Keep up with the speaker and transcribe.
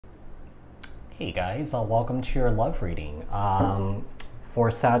Hey guys, welcome to your love reading.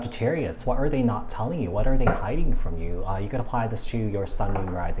 For Sagittarius, what are they not telling you? What are they hiding from you? You can apply this to your Sun, Moon,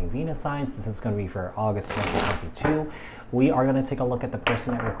 Rising, Venus signs. This is going to be for August 2022. We are going to take a look at the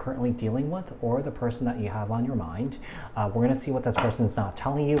person that you're currently dealing with or the person that you have on your mind. We're going to see what this person's not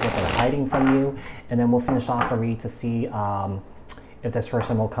telling you, what they're hiding from you, and then we'll finish off the read to see if this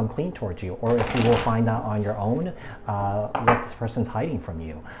person will come clean towards you, or if you will find out on your own what this person's hiding from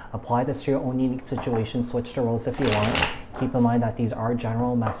you. Apply this to your own unique situation, switch the roles if you want. Keep in mind that these are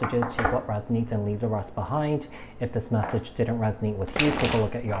general messages. Take what resonates and leave the rest behind. If this message didn't resonate with you, take a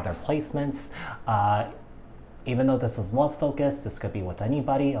look at your other placements. Even though this is love focused, this could be with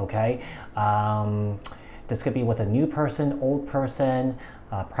anybody, okay? This could be with a new person, old person,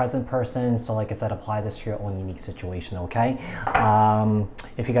 present person. So like I said, apply this to your own unique situation, okay?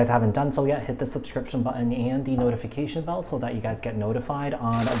 If you guys haven't done so yet, hit the subscription button and the notification bell so that you guys get notified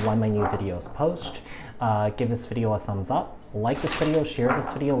on when my new videos post. Give this video a thumbs up, like this video, share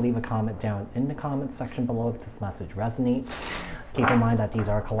this video, leave a comment down in the comment section below if this message resonates. Keep in mind that these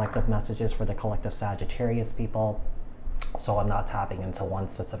are collective messages for the collective Sagittarius people. So I'm not tapping into one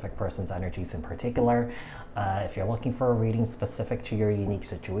specific person's energies in particular. If you're looking for a reading specific to your unique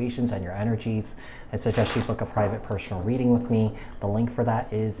situations and your energies, I suggest you book a private personal reading with me. The link for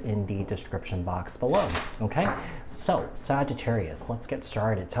that is in the description box below, okay? So Sagittarius, let's get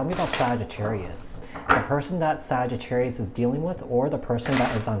started. Tell me about Sagittarius. The person that Sagittarius is dealing with or the person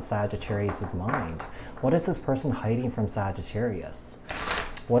that is on Sagittarius's mind. What is this person hiding from Sagittarius?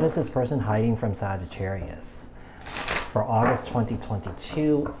 What is this person hiding from Sagittarius? For August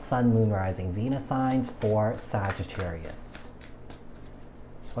 2022, Sun, Moon, Rising, Venus signs for Sagittarius.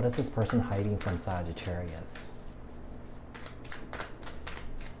 What is this person hiding from Sagittarius?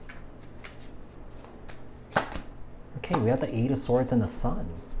 Okay, we have the Eight of Swords and the Sun.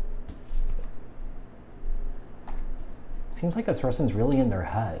 Seems like this person's really in their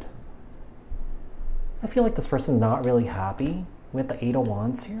head. I feel like this person's not really happy with the Eight of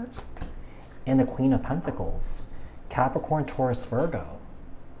Wands here and the Queen of Pentacles. Capricorn, Taurus, Virgo.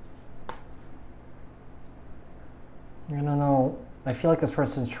 I don't know. I feel like this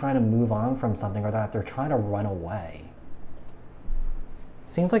person's trying to move on from something or that they're trying to run away.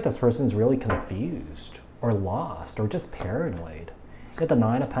 Seems like this person's really confused or lost or just paranoid. You have the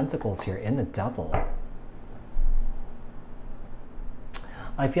Nine of Pentacles here and the Devil.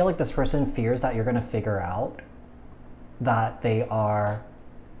 I feel like this person fears that you're going to figure out that they are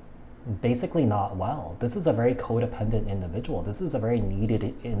basically not well. This is a very codependent individual. This is a very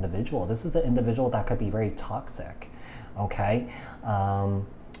needed individual. This is an individual that could be very toxic, okay? You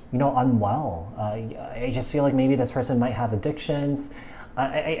know, unwell. I just feel like maybe this person might have addictions.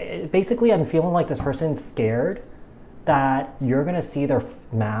 Basically, I'm feeling like this person's scared that you're gonna see their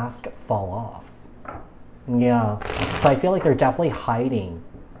mask fall off. Yeah, so I feel like they're definitely hiding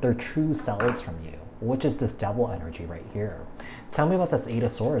their true selves from you, which is this Devil energy right here. Tell me about this Eight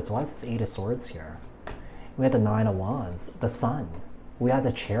of Swords. Why is this Eight of Swords here? We had the Nine of Wands, the Sun. We had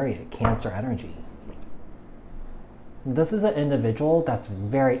the Chariot, Cancer energy. This is an individual that's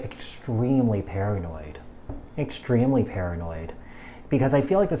extremely paranoid. Extremely paranoid. Because I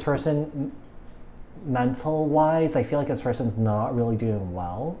feel like this person, mental-wise, I feel like this person's not really doing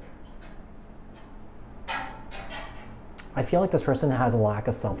well. I feel like this person has a lack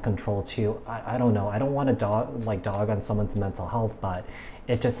of self-control too. I don't know. I don't want to dog on someone's mental health, but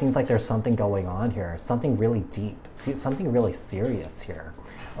it just seems like there's something going on here. Something really deep. Something really serious here.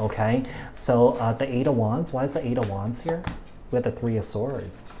 Okay? So the Eight of Wands. Why is the Eight of Wands here? We have the Three of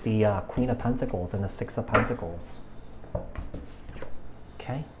Swords, the Queen of Pentacles, and the Six of Pentacles.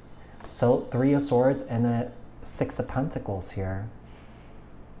 Okay? So Three of Swords and the Six of Pentacles here.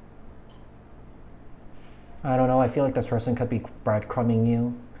 I don't know, I feel like this person could be breadcrumbing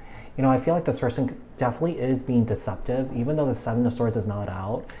you. You know, I feel like this person definitely is being deceptive. Even though the Seven of Swords is not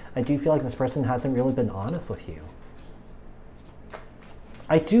out, I do feel like this person hasn't really been honest with you.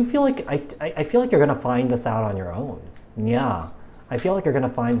 I do feel like, I feel like you're gonna find this out on your own. Yeah, I feel like you're gonna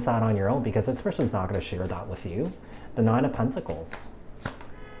find this out on your own because this person's not gonna share that with you. The Nine of Pentacles.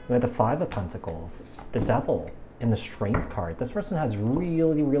 We have the Five of Pentacles, the Devil, and the Strength card. This person has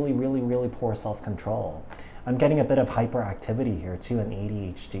really poor self-control. I'm getting a bit of hyperactivity here too, and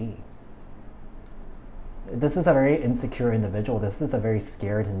ADHD. This is a very insecure individual. This is a very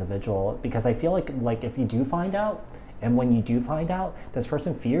scared individual because I feel like if you do find out, and when you do find out, this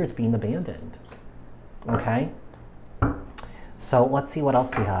person fears being abandoned. Okay? So let's see what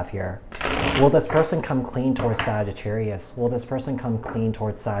else we have here. Will this person come clean towards Sagittarius? Will this person come clean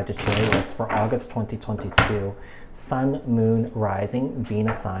towards Sagittarius for August 2022? Sun, Moon, Rising,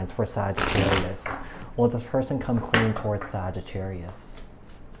 Venus signs for Sagittarius. Will this person come clean towards Sagittarius?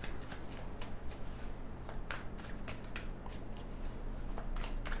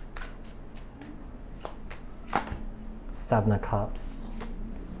 Seven of Cups.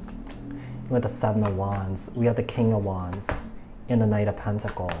 We have the Seven of Wands. We have the King of Wands and the Knight of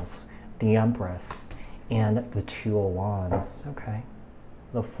Pentacles, the Empress, and the Two of Wands. Okay.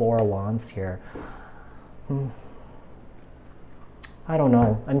 The Four of Wands here. I don't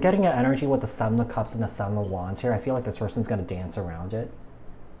know. I'm getting an energy with the Seven of Cups and the Seven of Wands here. I feel like this person's going to dance around it.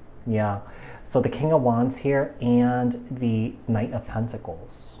 Yeah. So the King of Wands here and the Knight of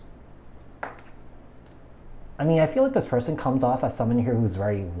Pentacles. I mean, I feel like this person comes off as someone here who's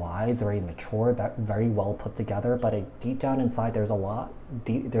very wise, very mature, very well put together, but deep down inside, there's a lot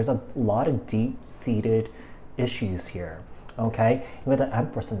of deep-seated issues here, okay? With the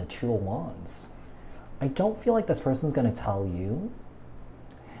Empress and the Two of Wands. I don't feel like this person's going to tell you.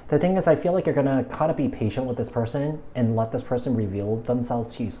 The thing is, I feel like you're going to kind of be patient with this person and let this person reveal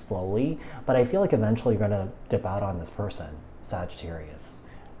themselves to you slowly, but I feel like eventually you're going to dip out on this person, Sagittarius,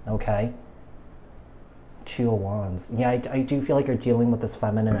 okay? Two of Wands. Yeah, I do feel like you're dealing with this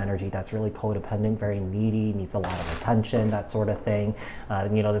feminine energy that's really codependent, very needy, needs a lot of attention, that sort of thing.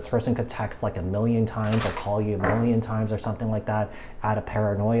 You know, this person could text like 1,000,000 times or call you 1,000,000 times or something like that out of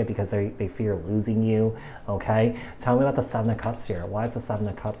paranoia because they fear losing you, okay? Tell me about the Seven of Cups here. Why is the Seven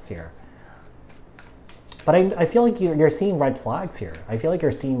of Cups here? But I feel like you're seeing red flags here. I feel like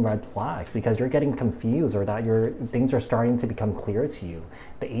you're seeing red flags because you're getting confused or that things are starting to become clear to you.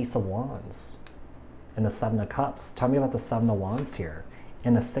 The Ace of Wands and the Seven of Cups. Tell me about the Seven of Wands here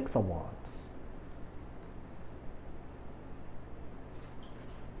and the Six of Wands.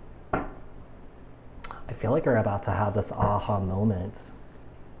 I feel like you're about to have this aha moment.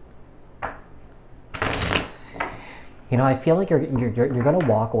 You know, I feel like you're going to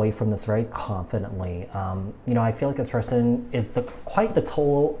walk away from this very confidently. You know, I feel like this person is quite the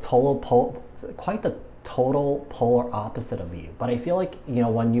total polar opposite of you. But I feel like, you know,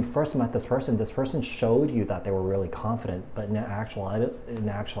 when you first met this person showed you that they were really confident, but in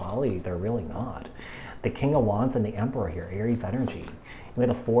actuality, they're really not. The King of Wands and the Emperor here, Aries energy. We have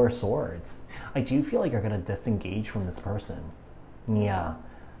the Four of Swords. I do feel like you're going to disengage from this person. Yeah.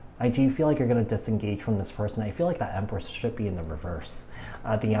 I do feel like you're going to disengage from this person. I feel like that Empress should be in the reverse.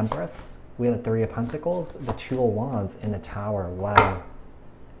 The Empress, we have the Three of Pentacles, the Two of Wands, and the Tower. Wow.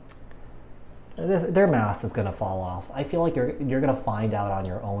 Their mask is going to fall off. I feel like you're going to find out on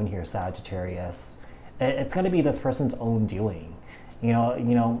your own here, Sagittarius. It's going to be this person's own doing. You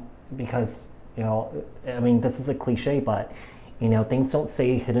know, because, you know, I mean, this is a cliche, but, you know, things don't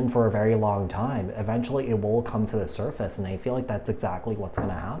stay hidden for a very long time. Eventually, it will come to the surface, and I feel like that's exactly what's going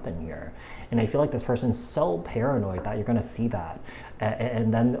to happen here. And I feel like this person's so paranoid that you're going to see that.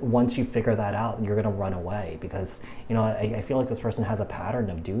 And then once you figure that out, you're going to run away because, you know, I feel like this person has a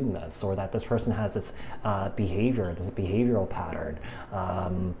pattern of doing this, or that this person has this behavior, this behavioral pattern.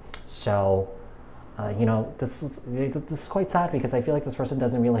 You know, this is quite sad because I feel like this person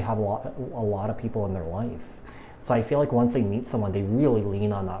doesn't really have a lot of people in their life. So I feel like once they meet someone, they really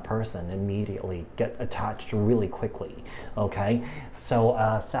lean on that person, immediately get attached really quickly, okay? So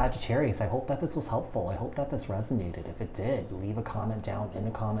Sagittarius, I hope that this was helpful. I hope that this resonated. If it did, leave a comment down in the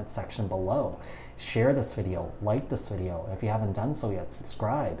comment section below. Share this video, like this video. If you haven't done so yet,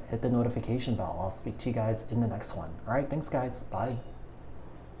 subscribe, hit the notification bell. I'll speak to you guys in the next one. All right, thanks guys, bye.